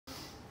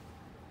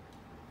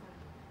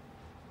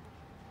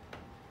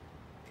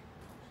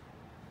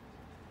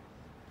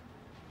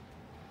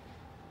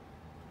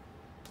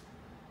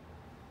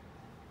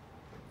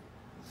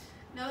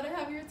Now that I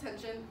have your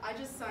attention, I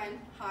just signed,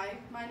 hi,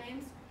 my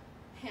name's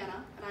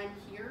Hannah, and I'm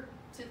here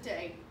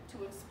today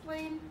to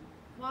explain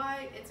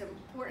why it's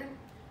important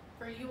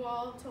for you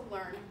all to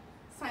learn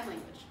sign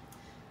language.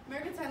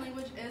 American Sign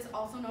Language is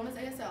also known as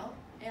ASL,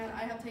 and I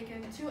have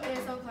taken 2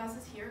 ASL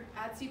classes here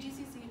at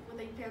CGCC with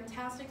a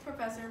fantastic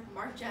professor,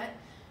 Mark Jett,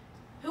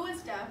 who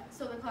is deaf,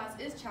 so the class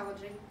is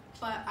challenging,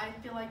 but I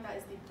feel like that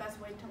is the best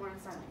way to learn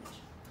sign language.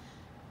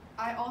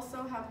 I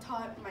also have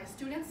taught my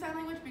students sign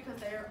language because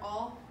they are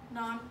all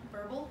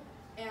non-verbal,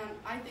 and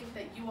I think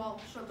that you all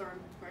should learn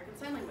American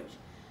Sign Language.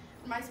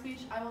 In my speech,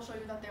 I will show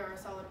you that there are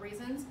solid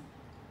reasons,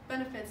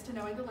 benefits to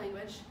knowing the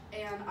language,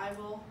 and I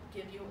will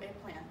give you a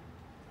plan.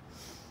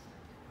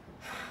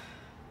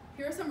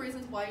 Here are some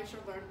reasons why you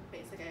should learn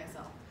basic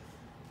ASL.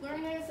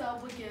 Learning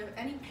ASL would give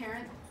any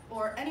parent,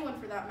 or anyone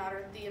for that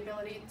matter, the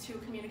ability to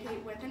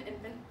communicate with an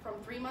infant from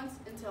 3 months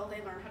until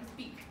they learn how to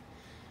speak.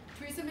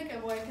 Teresa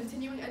McEvoy,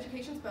 continuing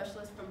education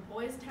specialist from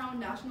Boys Town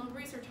National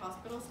Research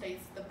Hospital,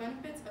 states the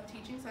benefits of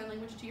teaching sign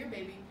language to your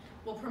baby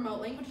will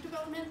promote language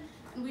development,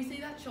 and we see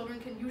that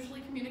children can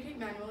usually communicate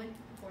manually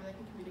before they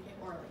can communicate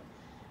orally.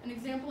 An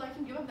example I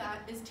can give of that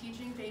is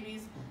teaching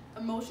babies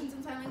emotions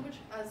in sign language,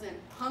 as in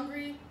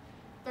hungry,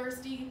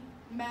 thirsty,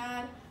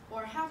 mad,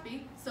 or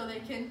happy, so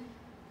they can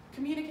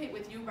communicate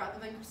with you rather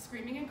than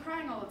screaming and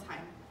crying all the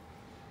time.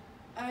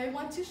 I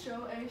want to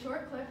show a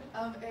short clip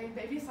of a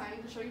baby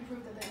signing to show you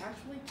proof that they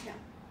actually can.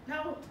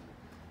 No!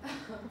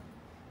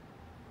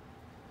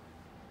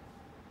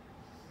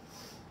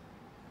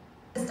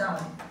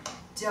 Dog.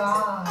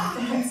 Dog,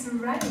 that's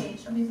right.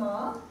 Show me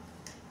ball.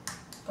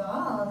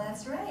 Ball,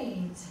 that's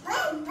right.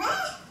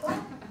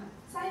 What?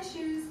 Sign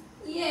shoes.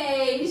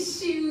 Yay,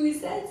 shoes,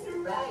 that's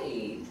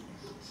right.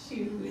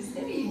 Shoes,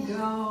 there you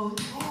go.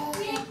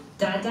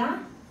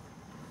 Dada.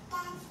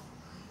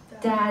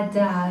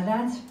 Dada,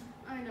 that's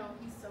I know,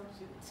 he's so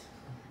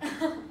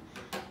cute.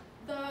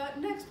 The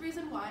next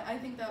reason why I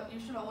think that you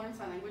should all learn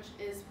sign language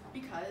is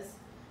because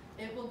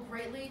it will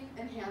greatly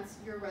enhance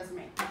your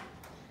resume.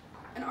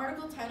 An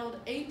article titled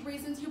 8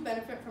 Reasons You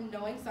Benefit from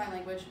Knowing Sign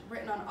Language,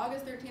 written on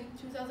August 13,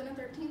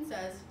 2013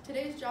 says,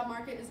 today's job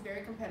market is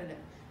very competitive.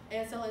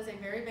 ASL is a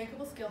very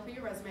bankable skill for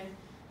your resume,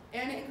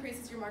 and it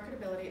increases your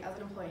marketability as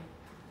an employee.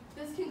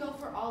 This can go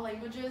for all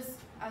languages,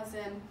 as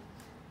in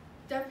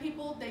deaf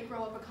people, they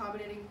grow up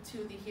accommodating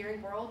to the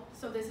hearing world,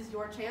 so this is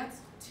your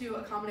chance to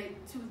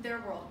accommodate to their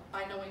world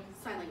by knowing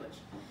sign language.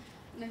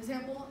 An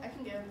example I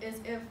can give is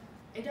if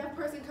a deaf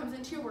person comes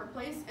into your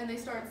workplace and they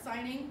start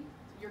signing,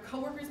 your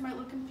coworkers might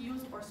look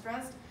confused or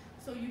stressed,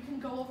 so you can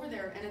go over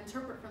there and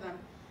interpret for them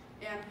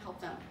and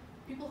help them.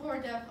 People who are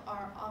deaf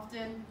are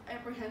often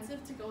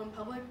apprehensive to go in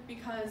public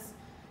because,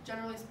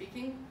 generally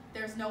speaking,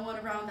 there's no one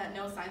around that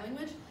knows sign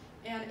language,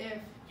 and if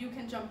you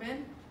can jump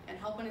in and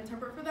help and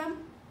interpret for them,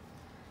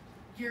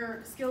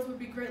 your skills would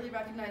be greatly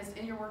recognized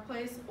in your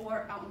workplace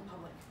or out in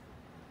public.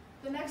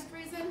 The next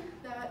reason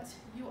that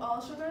you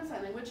all should learn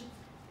sign language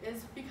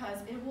is because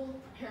it will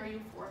prepare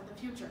you for the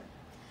future.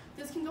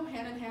 This can go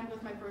hand in hand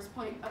with my first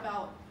point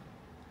about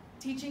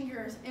teaching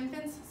your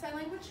infants sign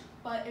language,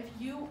 but if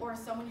you or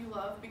someone you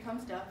love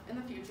becomes deaf in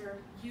the future,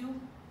 if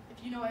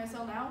you know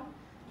ASL now,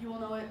 you will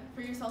know it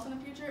for yourself in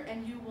the future,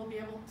 and you will be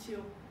able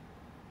to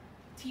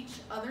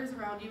teach others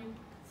around you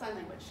sign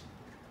language.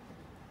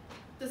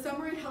 The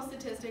Summary Health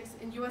Statistics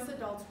in U.S.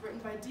 Adults, written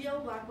by D.L.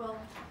 Blackwell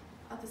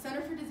at the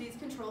Center for Disease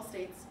Control,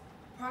 states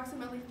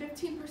approximately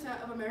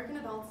 15% of American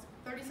adults,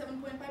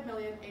 37.5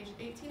 million, aged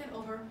 18 and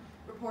over,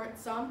 report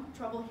some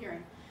trouble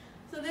hearing.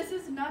 So this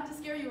is not to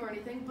scare you or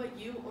anything, but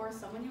you or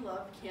someone you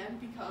love can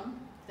become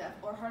deaf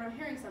or hard of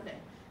hearing someday.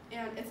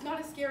 And it's not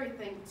a scary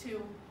thing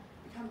to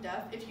become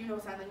deaf if you know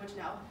sign language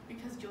now,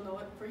 because you'll know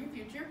it for your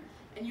future,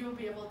 and you will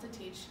be able to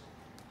teach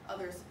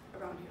others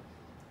around you.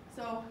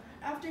 So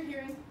after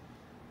hearing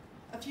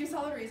a few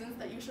solid reasons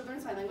that you should learn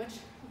sign language,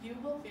 you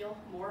will feel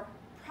more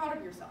proud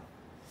of yourself.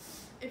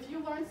 If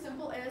you learn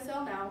simple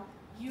ASL now,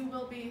 you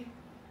will be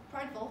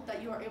prideful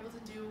that you are able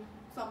to do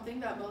something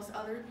that most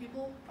other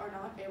people are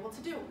not able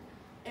to do.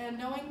 And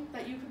knowing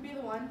that you could be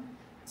the one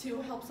to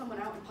help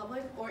someone out in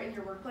public or in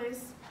your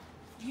workplace,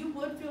 you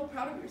would feel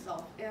proud of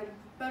yourself and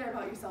better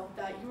about yourself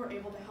that you were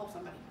able to help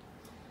somebody.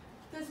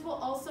 This will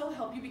also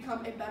help you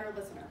become a better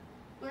listener.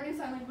 Learning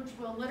sign language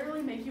will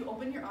literally make you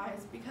open your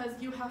eyes because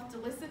you have to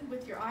listen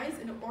with your eyes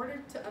in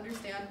order to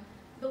understand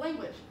the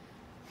language.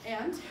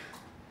 And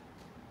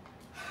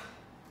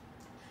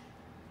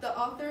the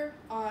author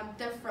on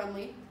Deaf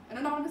Friendly, an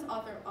anonymous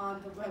author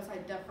on the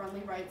website Deaf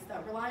Friendly, writes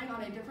that relying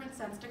on a different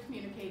sense to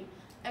communicate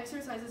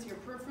exercises your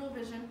peripheral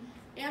vision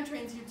and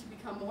trains you to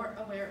become more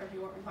aware of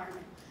your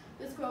environment.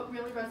 This quote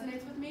really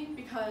resonates with me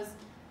because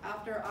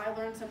after I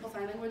learned simple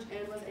sign language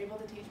and was able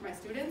to teach my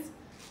students,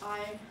 I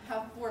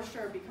have for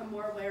sure become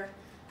more aware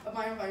of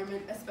my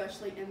environment,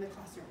 especially in the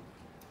classroom.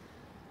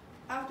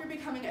 After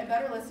becoming a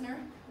better listener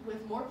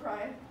with more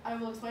pride, I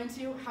will explain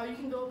to you how you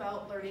can go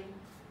about learning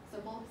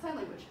simple sign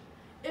language.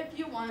 If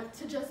you want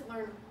to just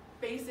learn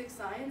basic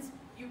signs,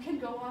 you can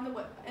go on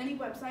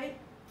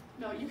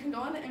you can go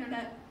on the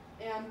internet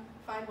and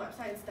find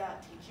websites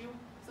that teach you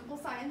simple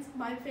signs,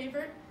 my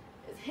favorite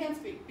is hand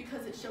speak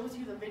because it shows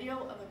you the video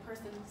of the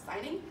person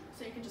signing,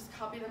 so you can just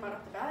copy them right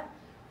off the bat,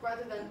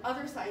 rather than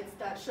other sites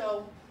that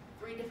show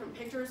 3 different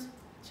pictures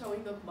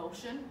showing the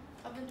motion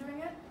of them doing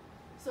it.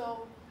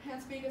 So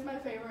hand speak is my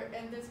favorite,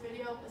 and this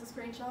video is a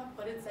screenshot,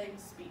 but it's a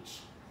speech.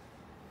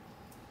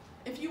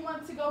 If you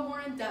want to go more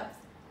in depth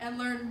and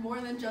learn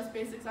more than just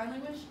basic sign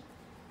language,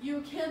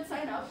 you can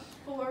sign up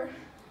for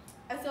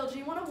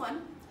SLG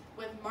 101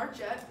 with Mark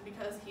Jett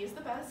because he is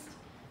the best.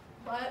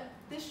 But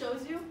this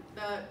shows you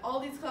that all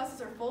these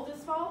classes are full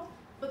this fall,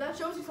 but that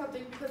shows you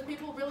something because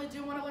people really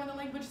do want to learn the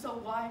language, so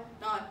why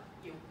not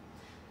you?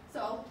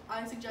 So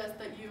I suggest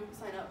that you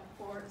sign up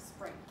for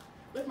spring.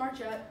 With Mark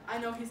Jett, I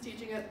know he's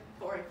teaching it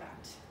for a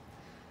fact.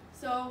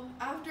 So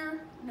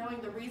after knowing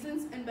the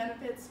reasons and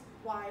benefits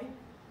why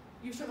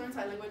you should learn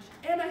sign language,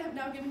 and I have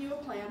now given you a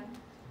plan,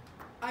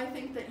 I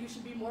think that you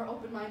should be more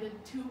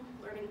open-minded to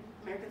learning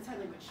American Sign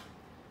Language.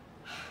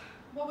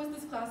 What was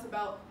this class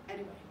about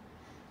anyway?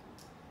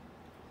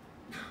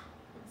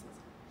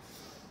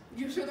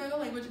 You should learn the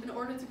language in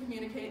order to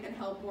communicate and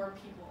help more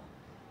people.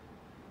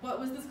 What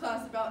was this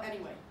class about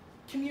anyway?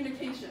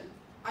 Communication.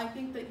 I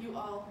think that you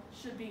all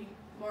should be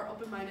more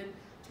open-minded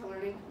to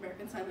learning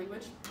American Sign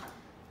Language.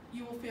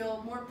 You will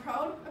feel more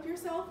proud of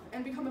yourself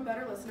and become a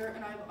better listener,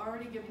 and I've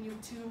already given you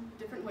 2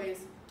 different ways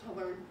to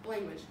learn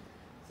language.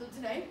 So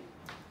today,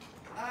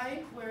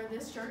 I wear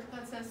this shirt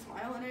that says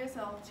Smile in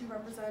ASL to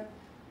represent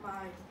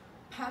my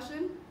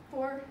passion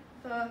for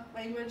the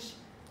language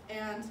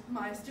and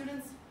my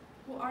students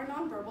who are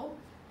nonverbal.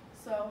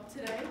 So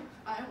today,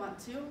 I want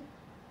to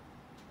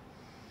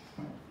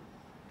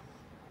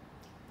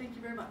thank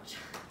you very much.